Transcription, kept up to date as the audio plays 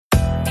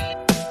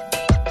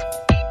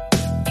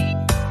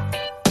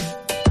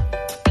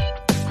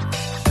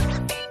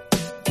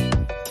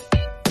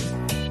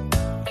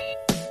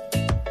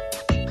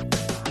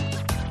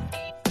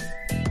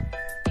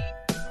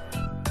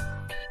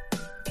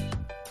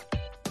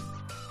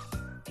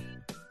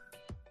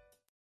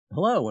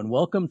Hello, and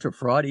welcome to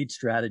Fraud Eats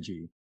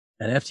Strategy,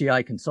 an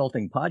FTI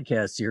consulting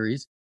podcast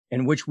series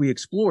in which we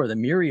explore the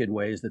myriad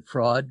ways that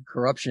fraud,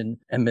 corruption,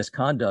 and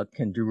misconduct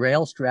can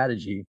derail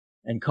strategy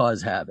and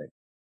cause havoc.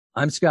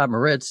 I'm Scott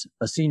Moritz,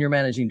 a senior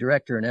managing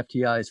director in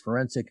FTI's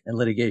forensic and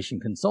litigation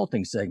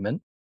consulting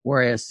segment,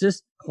 where I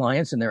assist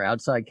clients and their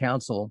outside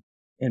counsel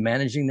in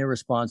managing their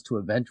response to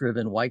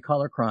event-driven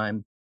white-collar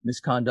crime,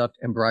 misconduct,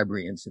 and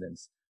bribery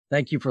incidents.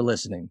 Thank you for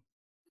listening.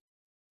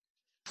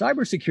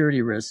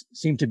 Cybersecurity risks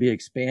seem to be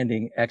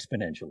expanding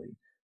exponentially.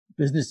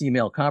 Business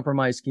email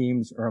compromise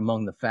schemes are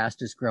among the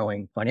fastest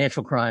growing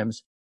financial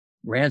crimes.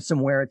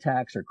 Ransomware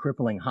attacks are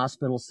crippling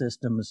hospital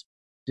systems,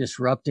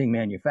 disrupting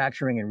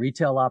manufacturing and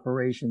retail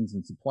operations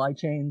and supply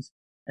chains,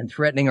 and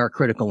threatening our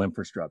critical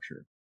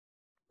infrastructure.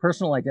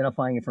 Personal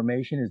identifying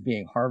information is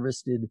being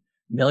harvested,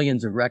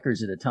 millions of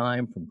records at a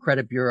time, from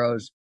credit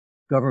bureaus,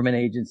 government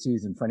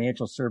agencies, and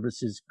financial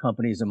services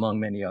companies, among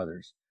many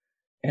others.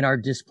 And our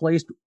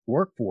displaced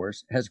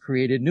workforce has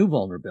created new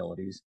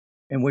vulnerabilities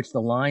in which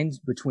the lines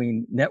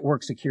between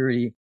network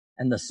security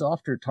and the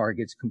softer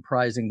targets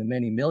comprising the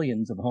many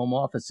millions of home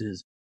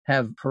offices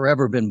have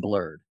forever been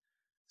blurred.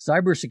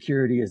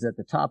 Cybersecurity is at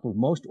the top of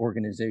most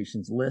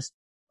organizations' list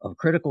of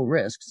critical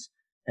risks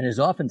and is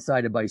often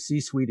cited by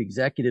C-suite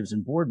executives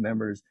and board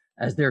members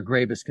as their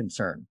gravest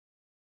concern.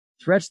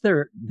 Threats that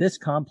are this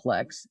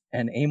complex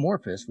and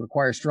amorphous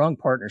require strong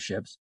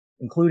partnerships,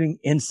 including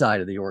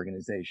inside of the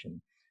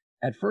organization.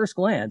 At first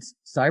glance,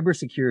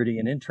 cybersecurity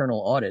and internal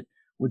audit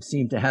would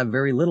seem to have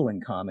very little in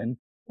common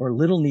or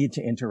little need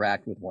to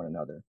interact with one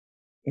another.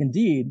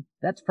 Indeed,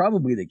 that's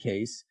probably the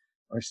case,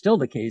 or still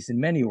the case in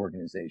many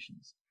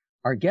organizations.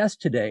 Our guests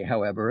today,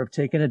 however, have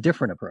taken a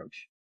different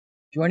approach.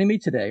 Joining me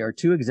today are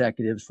two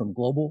executives from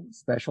global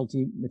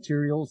specialty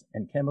materials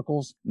and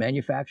chemicals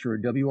manufacturer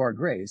W.R.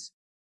 Grace,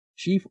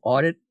 Chief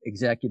Audit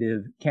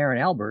Executive Karen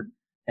Albert,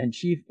 and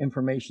Chief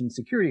Information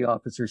Security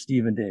Officer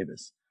Stephen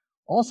Davis.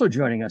 Also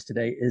joining us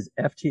today is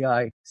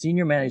FTI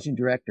Senior Managing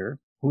Director,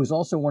 who is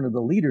also one of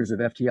the leaders of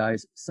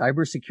FTI's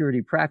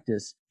cybersecurity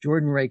practice,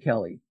 Jordan Ray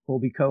Kelly, who will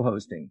be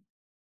co-hosting.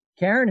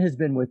 Karen has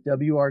been with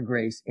W.R.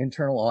 Grace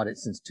Internal Audit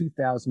since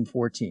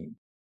 2014.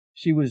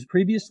 She was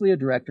previously a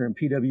director in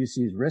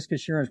PwC's risk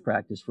assurance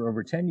practice for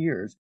over 10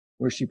 years,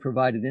 where she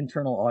provided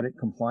internal audit,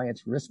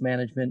 compliance, risk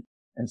management,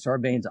 and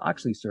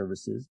Sarbanes-Oxley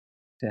services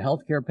to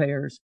healthcare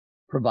payers,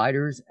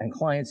 providers, and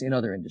clients in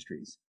other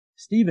industries.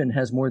 Stephen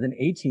has more than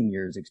 18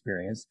 years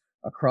experience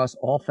across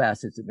all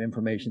facets of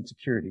information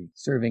security,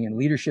 serving in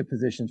leadership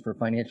positions for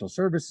financial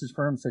services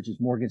firms such as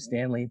Morgan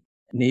Stanley,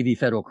 Navy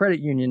Federal Credit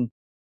Union,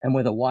 and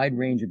with a wide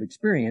range of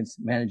experience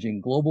managing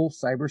global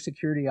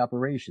cybersecurity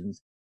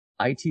operations,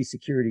 IT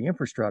security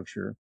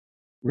infrastructure,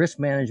 risk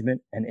management,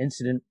 and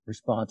incident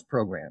response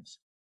programs.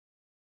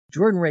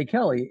 Jordan Ray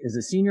Kelly is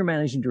a senior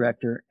managing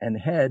director and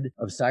head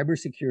of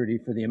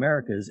cybersecurity for the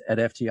Americas at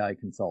FTI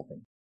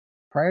Consulting.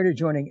 Prior to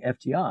joining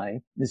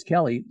FTI, Ms.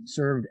 Kelly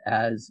served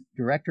as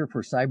Director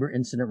for Cyber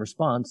Incident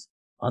Response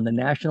on the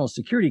National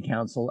Security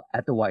Council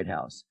at the White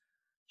House.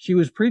 She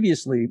was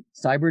previously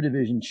Cyber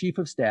Division Chief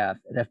of Staff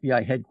at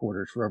FBI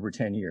headquarters for over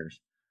 10 years.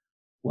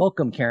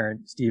 Welcome,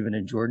 Karen, Stephen,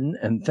 and Jordan,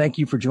 and thank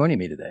you for joining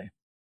me today.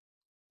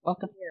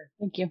 Welcome here.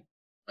 Thank you.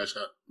 Nice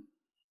Scott.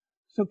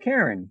 So,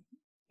 Karen,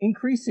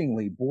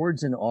 increasingly,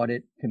 boards and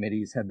audit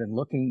committees have been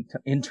looking to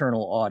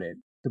internal audit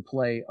to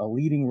play a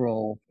leading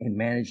role in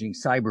managing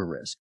cyber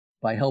risk,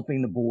 by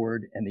helping the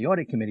board and the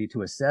audit committee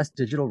to assess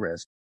digital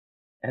risk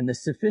and the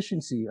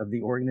sufficiency of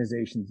the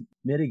organization's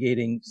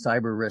mitigating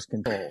cyber risk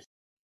controls.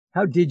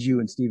 How did you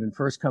and Stephen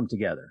first come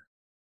together?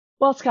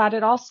 Well, Scott,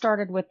 it all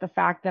started with the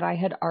fact that I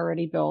had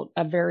already built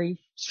a very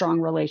strong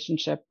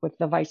relationship with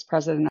the vice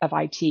president of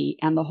IT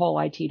and the whole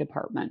IT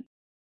department.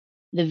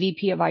 The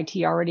VP of IT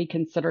already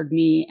considered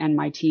me and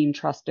my team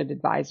trusted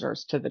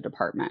advisors to the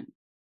department.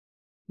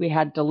 We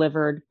had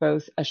delivered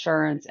both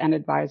assurance and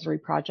advisory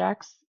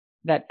projects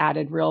that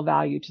added real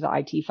value to the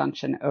IT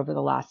function over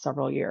the last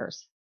several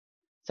years.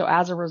 So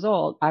as a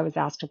result, I was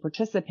asked to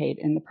participate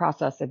in the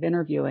process of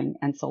interviewing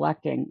and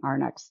selecting our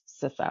next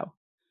CISO.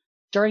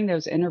 During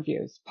those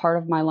interviews, part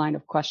of my line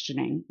of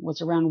questioning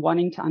was around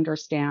wanting to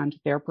understand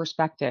their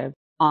perspective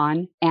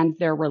on and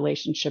their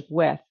relationship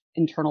with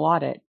internal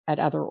audit at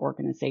other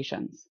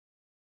organizations.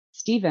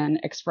 Stephen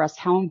expressed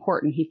how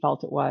important he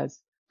felt it was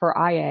for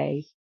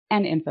IA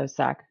and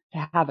InfoSec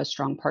to have a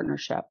strong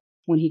partnership.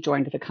 When he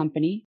joined the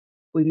company,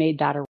 we made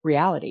that a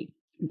reality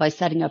by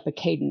setting up a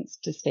cadence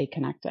to stay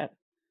connected.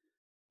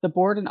 The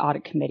board and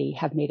audit committee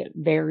have made it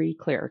very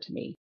clear to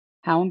me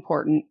how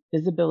important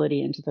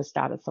visibility into the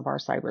status of our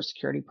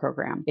cybersecurity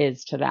program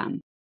is to them.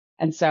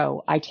 And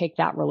so I take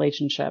that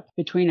relationship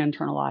between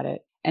internal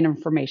audit and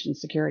information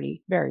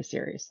security very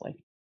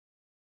seriously.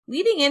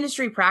 Leading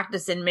industry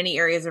practice in many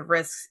areas of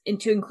risks, and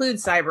to include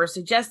cyber,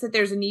 suggests that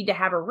there's a need to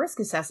have a risk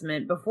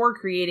assessment before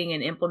creating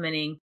and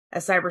implementing a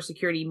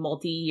cybersecurity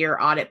multi-year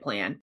audit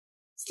plan.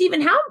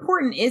 Stephen, how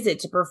important is it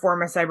to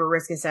perform a cyber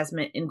risk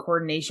assessment in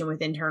coordination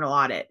with internal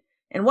audit?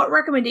 And what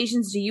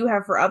recommendations do you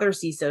have for other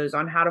CISOs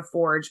on how to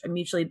forge a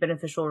mutually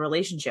beneficial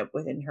relationship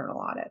with internal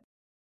audit?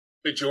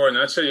 Hey, Jordan,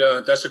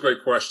 that's a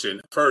great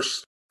question.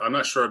 First, I'm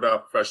not sure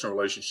about professional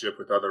relationship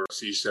with other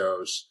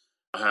CISOs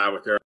I have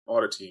with their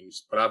audit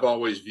teams, but I've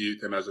always viewed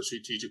them as a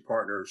strategic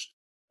partners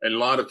in a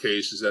lot of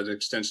cases as an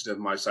extension of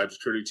my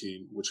cybersecurity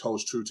team, which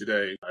holds true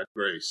today at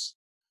Grace.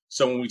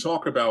 So when we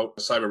talk about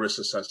cyber risk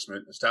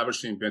assessment,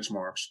 establishing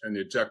benchmarks and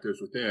the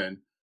objectives within,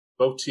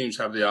 both teams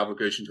have the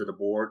obligation to the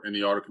board and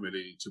the audit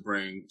committee to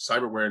bring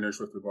cyber awareness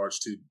with regards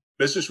to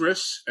business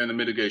risks and the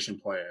mitigation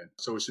plan.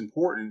 So it's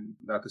important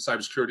that the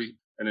cybersecurity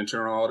and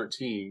internal audit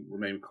team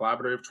remain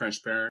collaborative,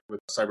 transparent with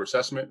cyber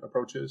assessment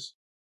approaches,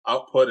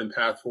 output, and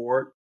path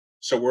forward.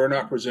 So we're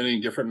not presenting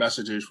different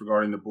messages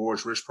regarding the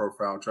board's risk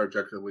profile to our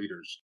executive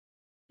leaders.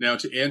 Now,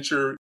 to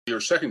answer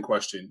your second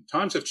question,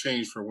 times have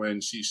changed for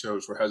when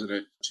CISOs were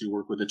hesitant to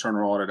work with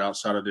internal audit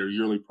outside of their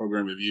yearly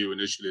program review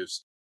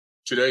initiatives.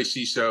 Today,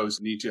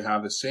 CISOs need to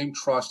have the same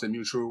trust and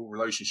mutual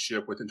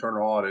relationship with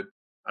internal audit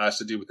as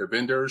to do with their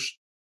vendors,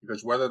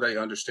 because whether they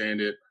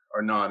understand it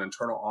or not,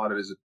 internal audit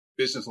is a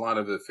business line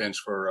of defense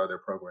for their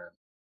program.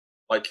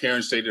 Like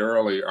Karen stated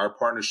earlier, our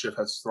partnership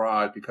has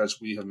thrived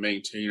because we have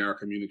maintained our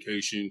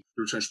communication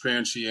through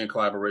transparency and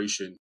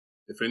collaboration.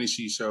 If any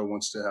CISO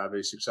wants to have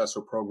a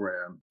successful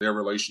program, their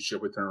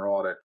relationship with internal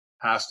audit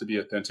has to be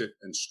authentic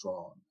and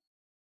strong.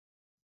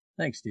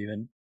 Thanks,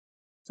 Stephen.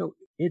 So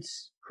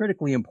it's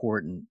critically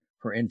important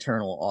for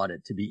internal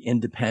audit to be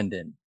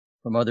independent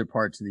from other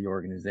parts of the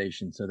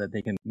organization so that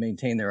they can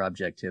maintain their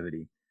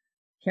objectivity.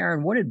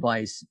 Karen, what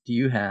advice do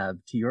you have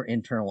to your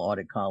internal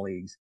audit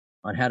colleagues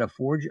on how to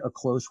forge a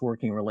close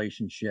working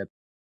relationship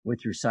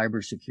with your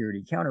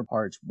cybersecurity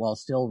counterparts while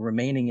still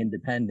remaining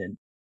independent?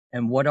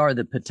 And what are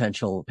the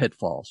potential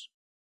pitfalls?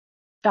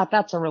 Scott,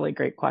 that's a really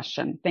great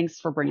question. Thanks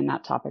for bringing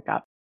that topic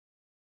up.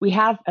 We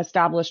have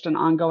established an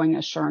ongoing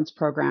assurance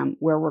program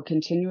where we're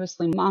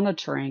continuously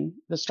monitoring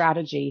the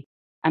strategy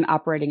and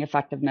operating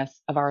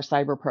effectiveness of our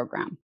cyber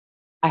program.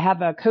 I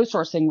have a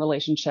co-sourcing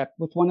relationship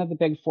with one of the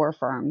big four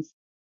firms,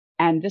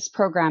 and this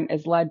program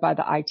is led by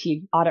the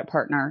IT audit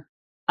partner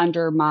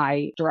under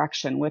my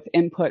direction with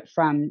input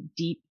from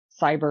deep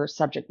cyber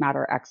subject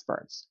matter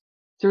experts.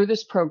 Through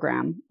this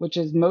program, which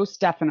is most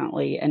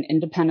definitely an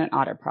independent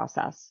audit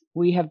process,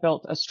 we have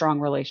built a strong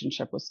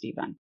relationship with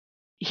Stephen.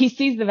 He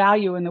sees the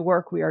value in the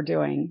work we are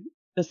doing,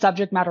 the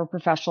subject matter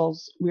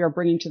professionals we are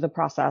bringing to the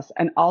process,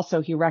 and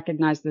also he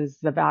recognizes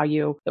the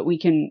value that we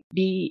can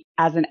be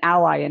as an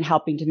ally in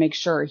helping to make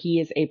sure he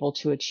is able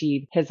to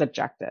achieve his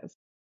objectives.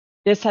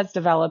 This has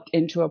developed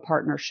into a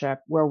partnership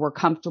where we're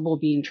comfortable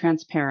being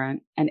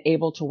transparent and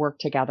able to work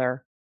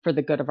together for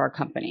the good of our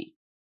company.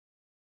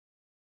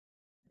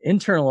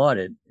 Internal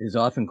audit is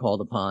often called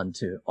upon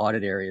to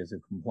audit areas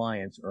of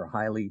compliance or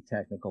highly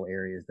technical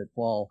areas that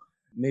fall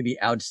maybe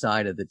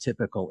outside of the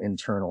typical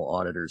internal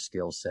auditor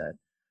skill set.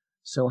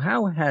 So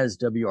how has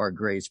W.R.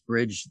 Grace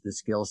bridged the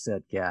skill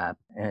set gap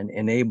and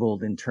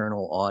enabled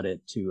internal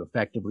audit to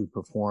effectively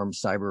perform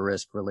cyber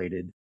risk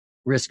related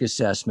risk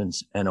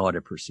assessments and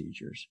audit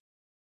procedures?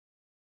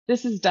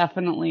 This is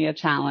definitely a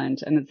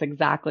challenge, and it's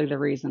exactly the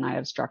reason I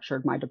have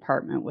structured my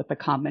department with a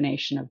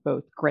combination of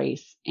both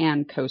Grace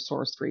and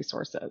co-sourced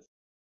resources.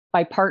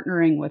 By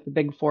partnering with a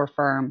big four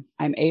firm,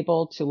 I'm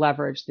able to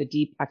leverage the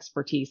deep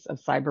expertise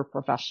of cyber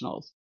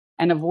professionals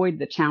and avoid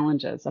the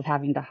challenges of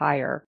having to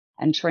hire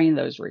and train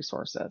those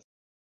resources.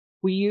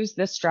 We use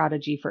this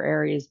strategy for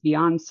areas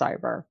beyond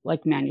cyber,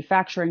 like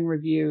manufacturing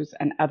reviews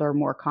and other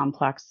more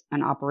complex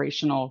and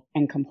operational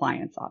and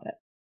compliance audits.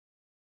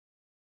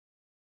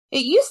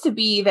 It used to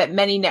be that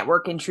many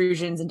network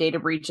intrusions and data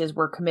breaches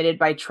were committed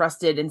by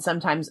trusted and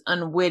sometimes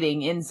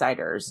unwitting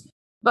insiders.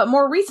 But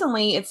more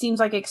recently, it seems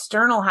like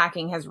external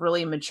hacking has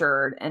really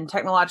matured and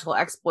technological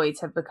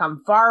exploits have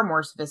become far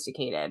more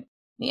sophisticated.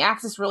 The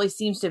axis really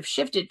seems to have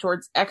shifted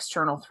towards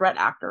external threat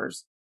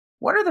actors.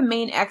 What are the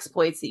main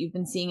exploits that you've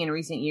been seeing in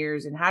recent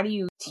years, and how do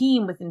you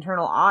team with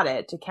internal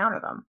audit to counter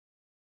them?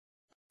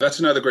 That's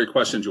another great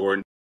question,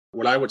 Jordan.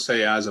 What I would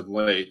say as of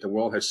late, the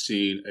world has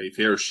seen a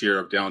fair share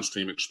of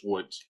downstream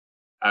exploits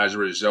as a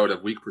result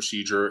of weak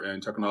procedure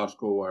and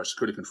technological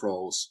security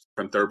controls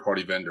from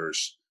third-party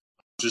vendors.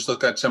 Just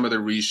look at some of the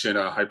recent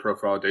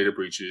high-profile data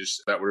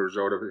breaches that were a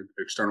result of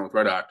external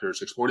threat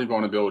actors exploiting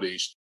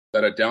vulnerabilities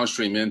that had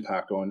downstream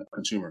impact on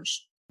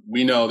consumers.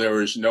 We know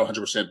there is no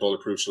 100%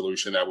 bulletproof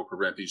solution that will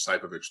prevent these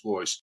type of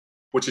exploits,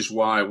 which is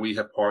why we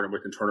have partnered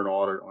with internal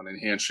audit on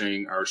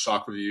enhancing our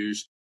SOC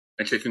reviews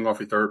and kicking off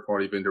a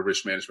third-party vendor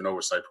risk management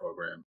oversight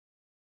program.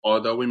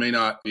 Although we may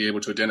not be able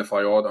to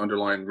identify all the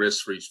underlying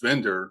risks for each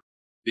vendor,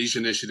 these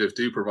initiatives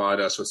do provide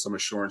us with some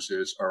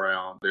assurances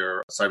around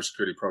their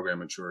cybersecurity program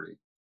maturity.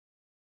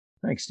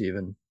 Thanks,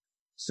 Stephen.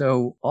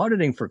 So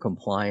auditing for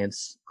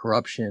compliance,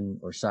 corruption,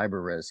 or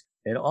cyber risk,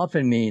 it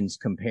often means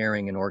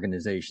comparing an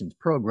organization's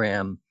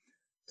program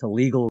to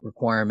legal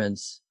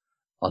requirements,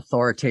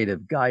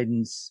 authoritative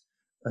guidance,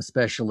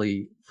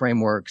 especially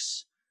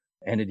frameworks,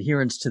 and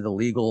adherence to the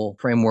legal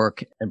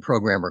framework and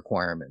program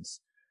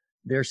requirements.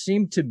 There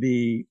seem to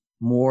be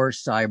more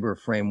cyber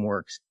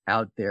frameworks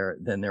out there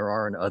than there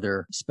are in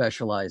other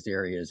specialized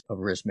areas of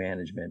risk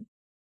management.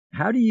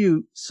 How do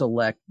you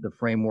select the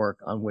framework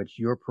on which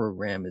your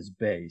program is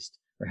based,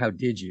 or how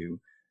did you?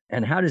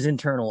 And how does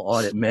internal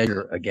audit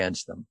measure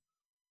against them?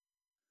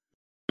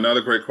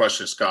 Another great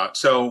question, Scott.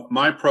 So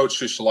my approach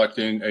to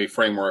selecting a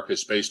framework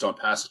is based on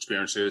past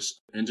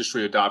experiences,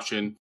 industry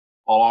adoption,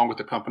 along with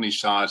the company's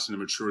size and the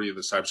maturity of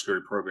the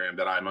cybersecurity program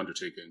that I'm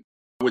undertaking.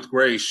 With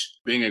Grace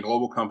being a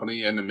global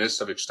company in the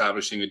midst of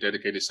establishing a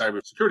dedicated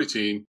cybersecurity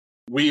team,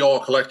 we all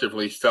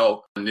collectively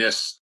felt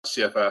NIST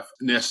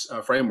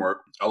framework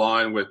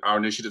aligned with our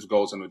initiative's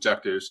goals and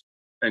objectives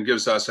and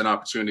gives us an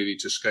opportunity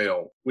to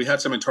scale. We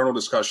had some internal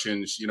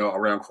discussions,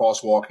 around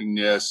crosswalking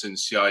NIST and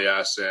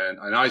CIS and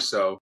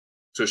ISO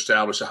to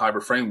establish a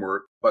hybrid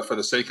framework. But for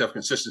the sake of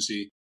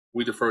consistency,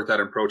 we deferred that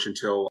approach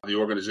until the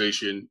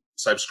organization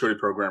cybersecurity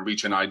program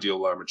reached an ideal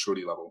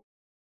maturity level.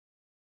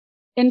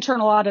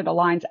 Internal audit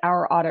aligns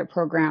our audit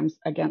programs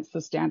against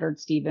the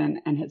standards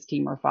Stephen and his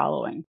team are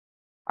following.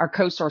 Our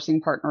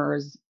co-sourcing partner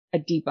is a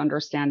deep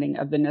understanding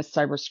of the NIST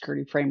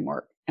cybersecurity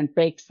framework and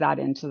bakes that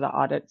into the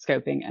audit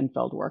scoping and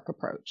fieldwork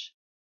approach.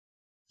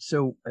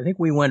 So I think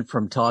we went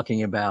from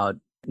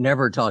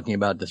never talking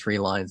about the three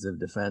lines of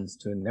defense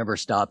to never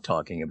stop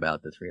talking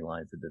about the three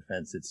lines of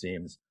defense, it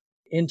seems.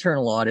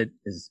 Internal audit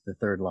is the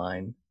third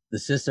line. The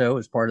CISO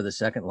is part of the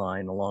second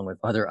line, along with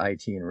other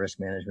IT and risk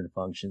management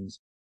functions.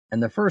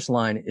 And the first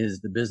line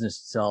is the business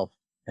itself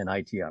and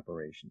IT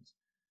operations.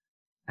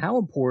 How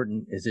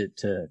important is it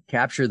to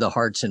capture the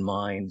hearts and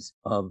minds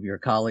of your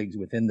colleagues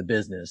within the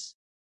business?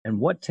 And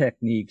what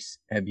techniques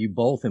have you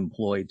both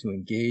employed to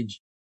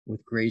engage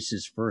with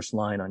Grace's first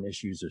line on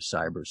issues of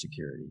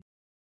cybersecurity?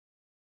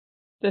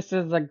 This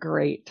is a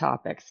great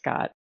topic,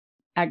 Scott.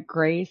 At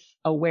Grace,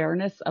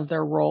 awareness of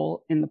their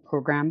role in the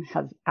program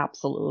has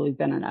absolutely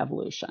been an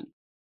evolution.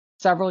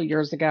 Several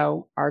years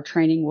ago, our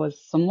training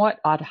was somewhat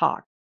ad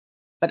hoc,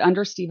 but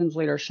under Stephen's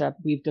leadership,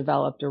 we've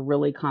developed a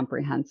really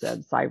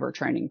comprehensive cyber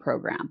training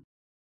program.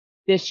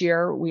 This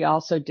year, we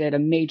also did a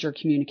major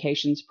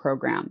communications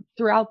program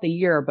throughout the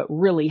year, but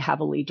really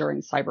heavily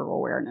during Cyber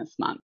Awareness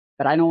Month.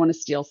 But I don't want to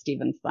steal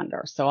Stephen's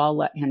thunder, so I'll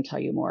let him tell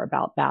you more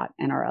about that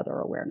and our other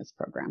awareness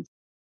programs.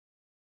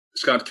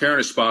 Scott, Karen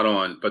is spot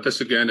on, but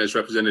this again is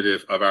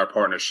representative of our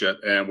partnership.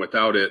 And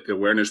without it, the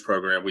awareness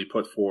program we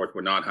put forth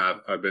would not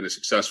have been as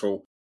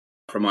successful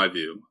from my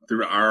view.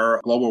 Through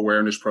our global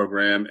awareness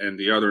program and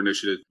the other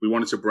initiatives, we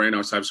wanted to brand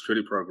our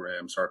cybersecurity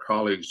programs. Our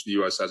colleagues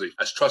view us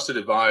as trusted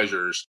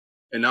advisors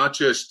and not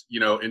just,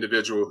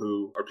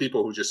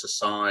 people who just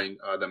assign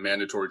the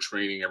mandatory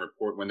training and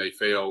report when they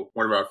fail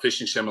one of our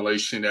phishing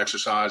simulation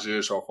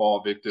exercises or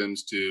fall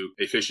victims to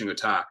a phishing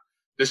attack.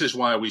 This is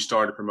why we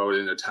started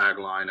promoting the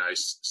tagline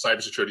as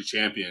cybersecurity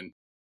champion,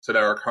 so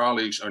that our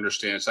colleagues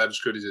understand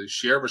cybersecurity is a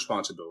shared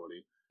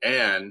responsibility,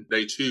 and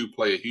they too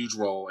play a huge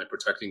role in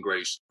protecting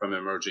Grace from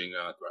emerging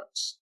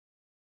threats.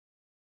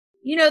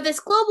 This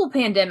global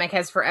pandemic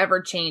has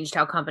forever changed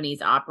how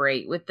companies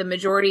operate, with the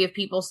majority of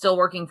people still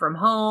working from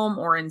home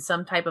or in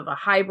some type of a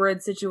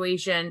hybrid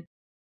situation.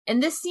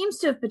 And this seems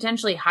to have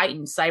potentially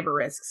heightened cyber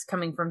risks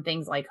coming from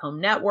things like home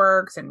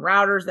networks and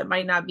routers that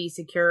might not be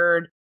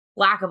secured,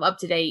 lack of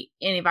up-to-date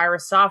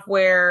antivirus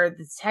software,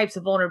 the types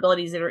of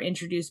vulnerabilities that are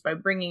introduced by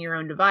bringing your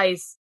own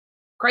device,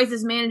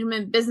 crisis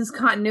management, business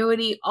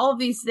continuity. All of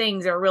these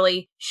things are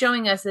really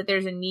showing us that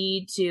there's a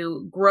need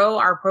to grow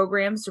our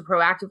programs to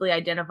proactively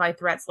identify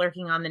threats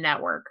lurking on the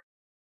network.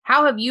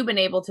 How have you been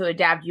able to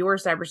adapt your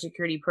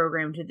cybersecurity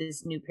program to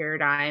this new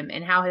paradigm,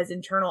 and how has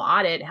internal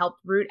audit helped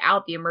root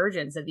out the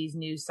emergence of these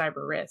new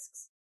cyber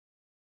risks?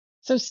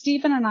 So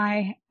Stephen and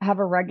I have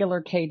a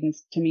regular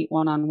cadence to meet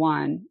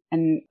one-on-one,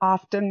 and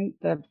often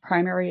the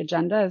primary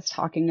agenda is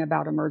talking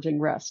about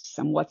emerging risks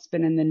and what's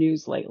been in the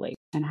news lately,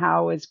 and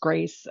how is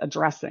Grace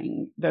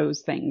addressing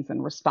those things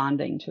and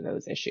responding to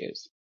those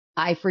issues.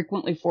 I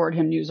frequently forward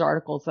him news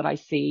articles that I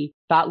see,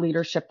 thought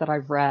leadership that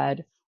I've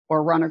read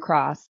or run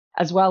across,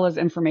 as well as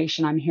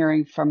information I'm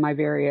hearing from my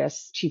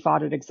various chief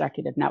audit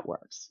executive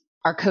networks.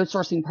 Our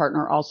co-sourcing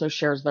partner also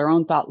shares their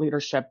own thought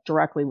leadership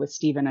directly with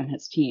Stephen and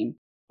his team.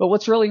 But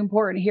what's really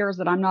important here is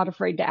that I'm not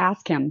afraid to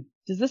ask him,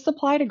 does this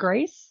apply to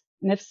Grace?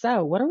 And if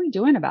so, what are we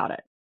doing about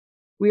it?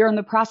 We are in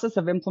the process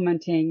of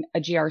implementing a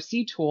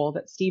GRC tool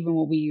that Stephen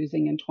will be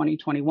using in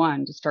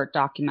 2021 to start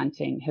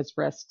documenting his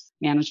risks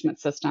management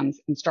systems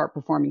and start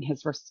performing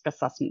his risk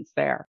assessments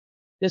there.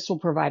 This will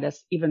provide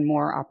us even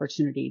more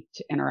opportunity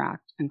to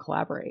interact and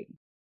collaborate.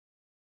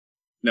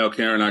 No,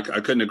 Karen, I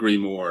couldn't agree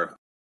more.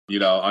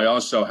 I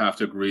also have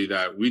to agree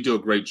that we do a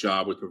great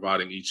job with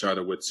providing each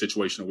other with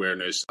situation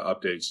awareness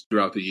updates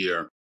throughout the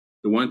year.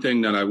 The one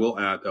thing that I will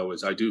add, though,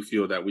 is I do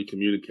feel that we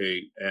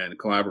communicate and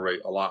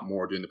collaborate a lot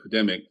more during the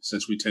pandemic,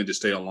 since we tend to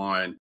stay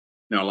online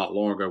now a lot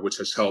longer, which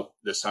has helped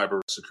the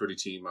cybersecurity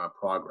team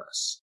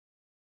progress.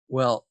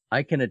 Well,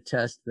 I can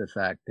attest to the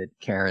fact that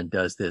Karen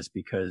does this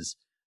because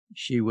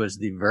she was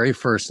the very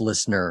first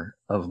listener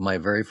of my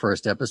very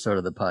first episode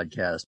of the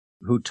podcast,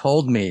 who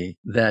told me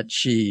that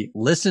she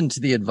listened to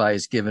the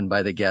advice given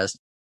by the guest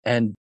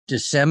and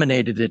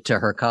disseminated it to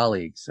her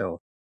colleagues. So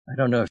I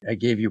don't know if I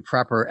gave you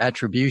proper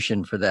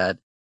attribution for that,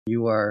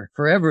 You are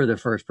forever the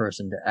first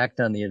person to act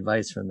on the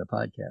advice from the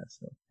podcast.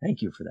 So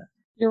thank you for that.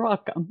 You're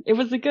welcome. It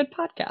was a good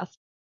podcast.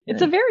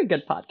 It's a very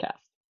good podcast.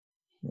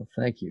 Well,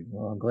 thank you.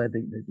 Well, I'm glad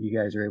that you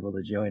guys are able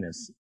to join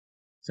us.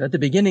 So at the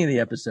beginning of the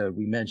episode,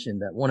 we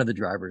mentioned that one of the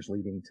drivers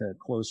leading to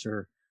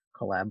closer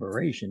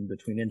collaboration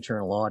between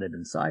internal audit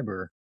and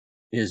cyber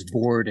is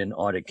board and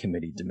audit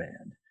committee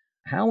demand.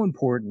 How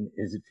important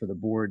is it for the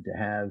board to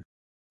have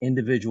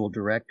individual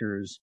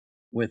directors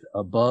with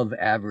above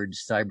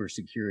average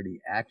cybersecurity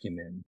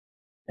acumen?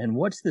 And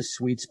what's the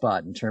sweet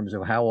spot in terms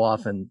of how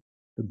often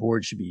the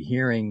board should be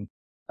hearing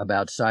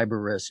about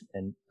cyber risk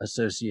and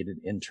associated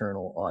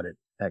internal audit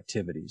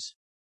activities?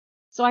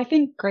 So I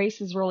think Grace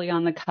is really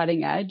on the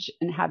cutting edge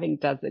in having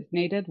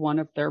designated one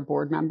of their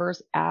board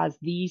members as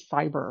the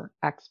cyber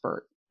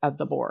expert of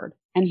the board.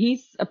 And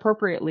he's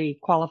appropriately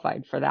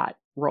qualified for that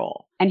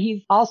role. And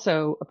he's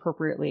also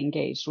appropriately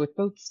engaged with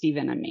both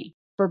Stephen and me.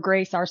 For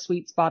Grace, our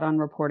sweet spot on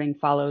reporting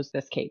follows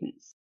this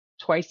cadence.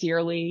 Twice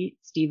yearly,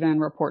 Stephen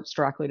reports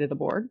directly to the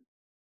board.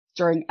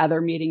 During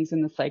other meetings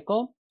in the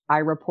cycle, I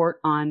report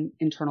on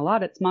internal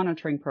audit's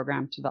monitoring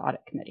program to the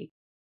audit committee.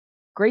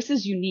 Grace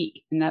is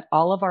unique in that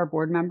all of our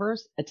board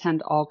members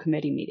attend all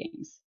committee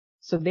meetings.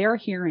 So they're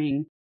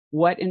hearing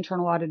what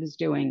internal audit is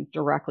doing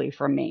directly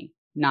from me,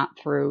 not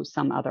through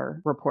some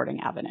other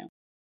reporting avenue.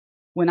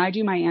 When I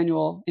do my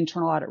annual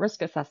internal audit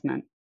risk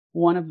assessment,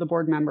 one of the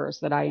board members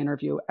that I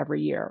interview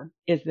every year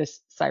is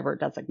this cyber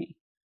designee.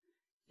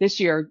 This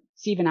year,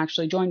 Stephen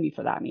actually joined me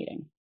for that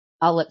meeting.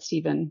 I'll let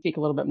Stephen speak a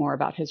little bit more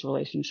about his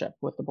relationship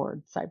with the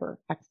board cyber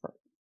expert.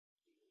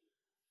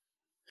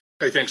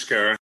 Hey, thanks,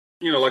 Kara.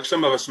 Like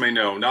some of us may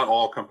know, not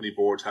all company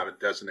boards have a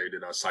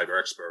designated cyber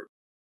expert,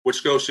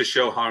 which goes to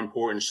show how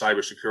important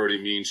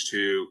cybersecurity means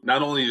to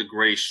not only the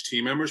Grace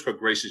team members, but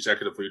Grace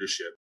executive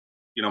leadership.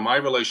 My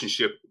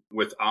relationship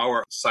with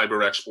our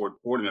cyber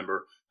expert board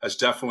member has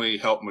definitely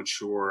helped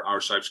mature our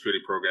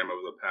cybersecurity program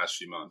over the past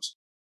few months.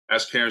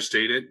 As Karen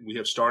stated, we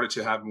have started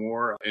to have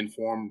more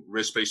informed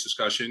risk-based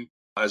discussion,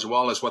 as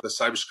well as what the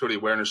cybersecurity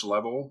awareness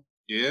level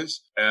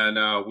is. And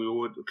we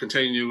would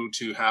continue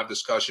to have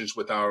discussions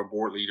with our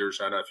board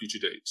leaders at future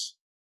dates.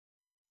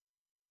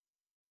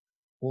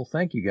 Well,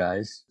 thank you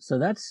guys. So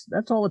that's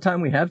all the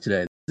time we have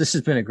today. This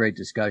has been a great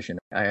discussion.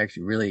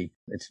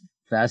 It's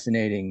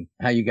fascinating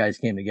how you guys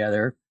came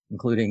together,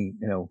 including,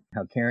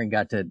 how Karen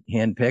got to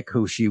handpick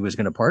who she was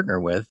going to partner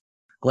with.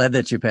 Glad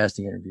that you passed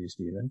the interview,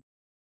 Stephen.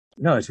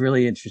 No, it's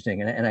really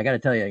interesting. And I got to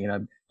tell you,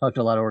 I've talked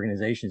to a lot of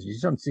organizations. You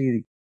just don't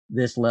see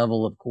this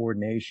level of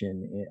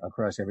coordination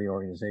across every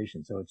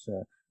organization. So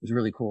it's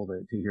really cool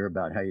to hear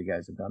about how you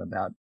guys have gone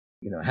about,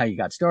 how you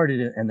got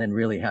started and then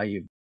really how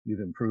you've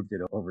improved it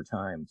over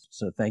time.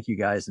 So thank you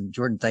guys. And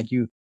Jordan, thank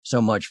you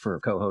so much for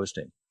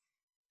co-hosting.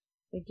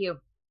 Thank you.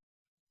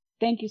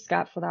 Thank you,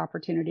 Scott, for the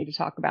opportunity to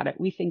talk about it.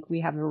 We think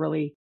we have a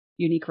really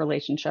unique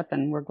relationship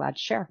and we're glad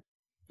to share.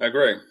 I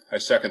agree. I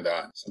second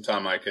that.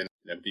 Sometimes I can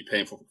be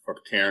painful for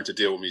Karen to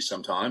deal with me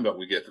sometime, but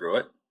we get through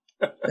it.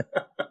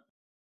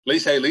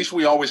 At least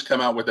we always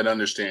come out with an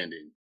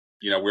understanding.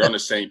 We're on the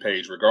same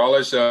page,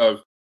 regardless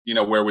of,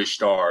 where we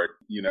start.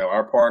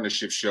 Our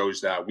partnership shows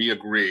that we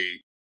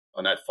agree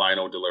on that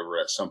final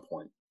delivery at some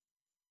point.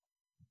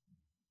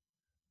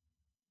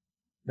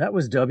 That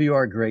was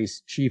W.R.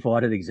 Grace Chief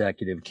Audit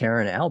Executive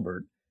Karen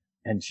Albert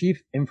and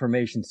Chief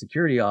Information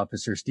Security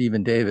Officer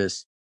Stephen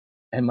Davis,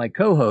 and my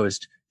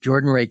co-host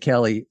Jordan Ray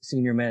Kelly,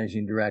 Senior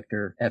Managing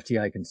Director,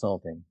 FTI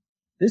Consulting.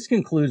 This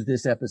concludes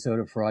this episode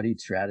of Fraud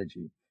Eats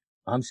Strategy.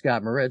 I'm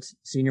Scott Moritz,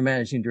 Senior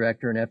Managing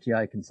Director in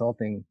FTI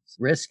Consulting's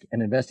Risk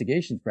and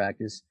Investigations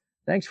Practice.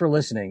 Thanks for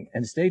listening,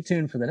 and stay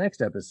tuned for the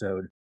next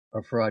episode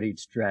of Fraud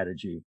Eats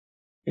Strategy.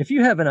 If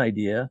you have an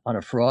idea on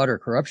a fraud or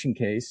corruption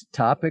case,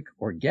 topic,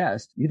 or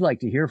guest you'd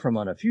like to hear from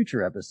on a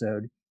future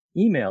episode,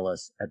 email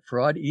us at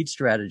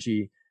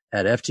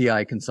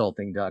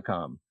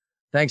fraudeatstrategy@fticonsulting.com.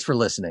 Thanks for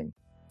listening.